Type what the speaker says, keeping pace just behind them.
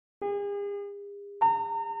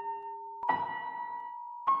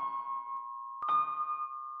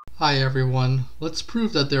Hi everyone, let's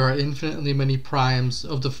prove that there are infinitely many primes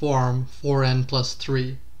of the form 4n plus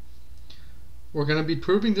 3. We're going to be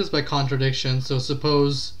proving this by contradiction, so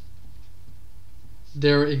suppose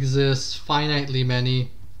there exists finitely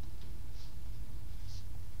many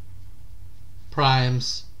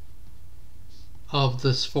primes of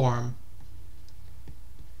this form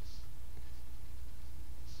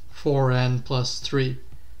 4n plus 3.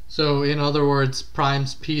 So in other words,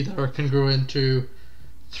 primes p that are congruent to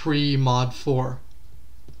 3 mod 4,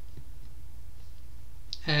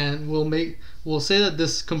 and we'll say that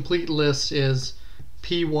this complete list is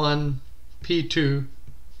p1, p2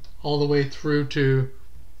 all the way through to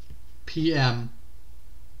pm.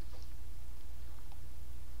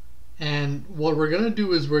 And what we're going to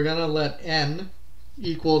do is we're going to let n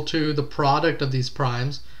equal to the product of these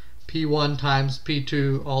primes, p1 times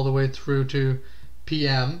p2 all the way through to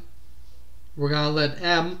pm. We're going to let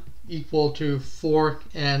m equal to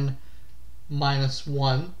 4n minus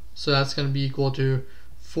 1, so that's going to be equal to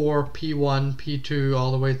 4p1 p2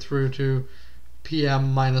 all the way through to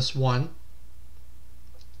pm minus 1,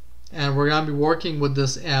 and we're going to be working with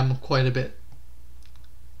this m quite a bit.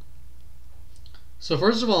 So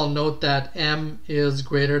first of all, note that m is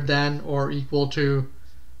greater than or equal to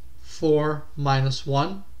 4 minus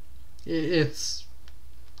 1. It's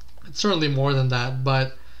certainly more than that,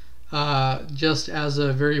 but just as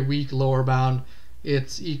a very weak lower bound,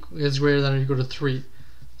 it's greater than or equal to 3.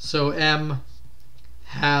 So m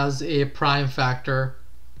has a prime factor,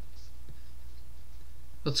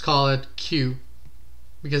 let's call it q,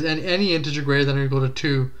 because any integer greater than or equal to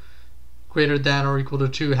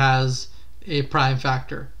 2 has a prime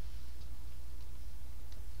factor.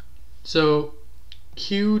 So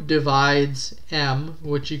q divides m,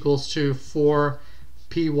 which equals to 4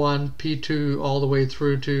 p1 p2 all the way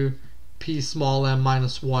through to p small m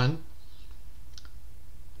minus 1,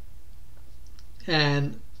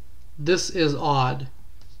 and this is odd,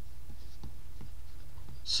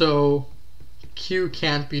 so q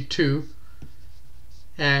can't be 2,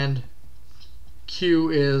 and q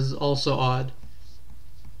is also odd.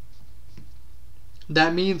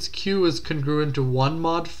 That means q is congruent to 1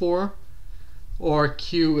 mod 4, or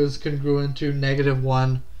q is congruent to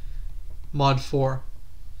 -1 mod 4.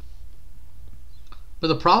 But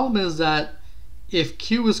the problem is that if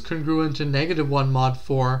q is congruent to -1 mod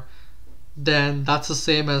 4, then that's the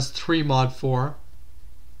same as 3 mod 4.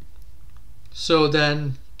 So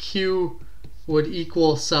then q would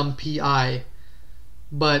equal some pi.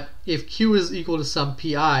 But if q is equal to some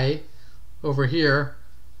pi over here,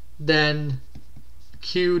 then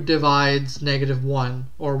q divides -1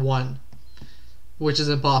 or 1, which is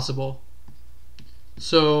impossible.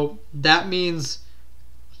 So that means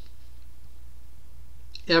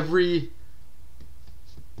every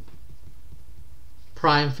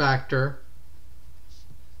prime factor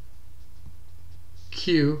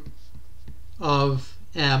q of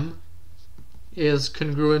m is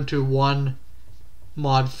congruent to 1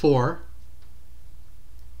 mod 4,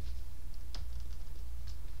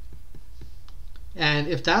 and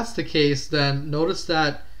if that's the case, then notice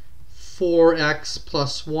that 4x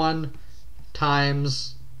plus 1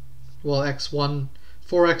 times, well,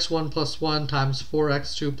 4x1 plus 1 times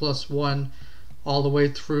 4x2 plus 1 all the way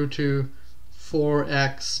through to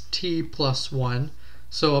 4xt plus 1,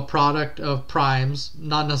 so a product of primes,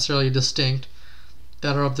 not necessarily distinct,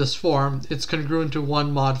 that are of this form, it's congruent to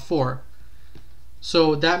 1 mod 4.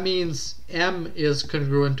 So that means m is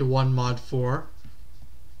congruent to 1 mod 4,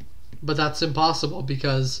 but that's impossible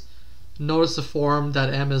because notice the form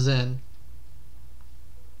that m is in.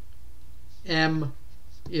 M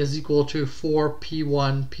is equal to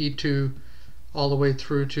 4p1 p2 all the way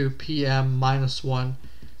through to pm minus 1,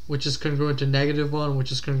 which is congruent to -1,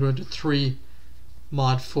 which is congruent to 3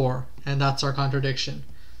 mod 4, and that's our contradiction.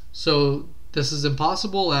 So this is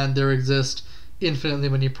impossible, and there exist infinitely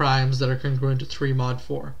many primes that are congruent to 3 mod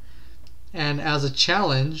 4. And as a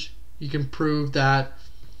challenge, you can prove that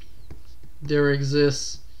there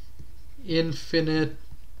exists infinitely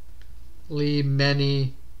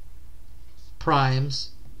many primes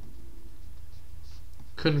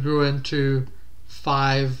congruent to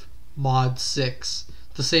 5 mod 6.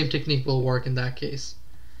 The same technique will work in that case.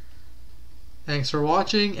 Thanks for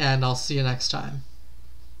watching, and I'll see you next time.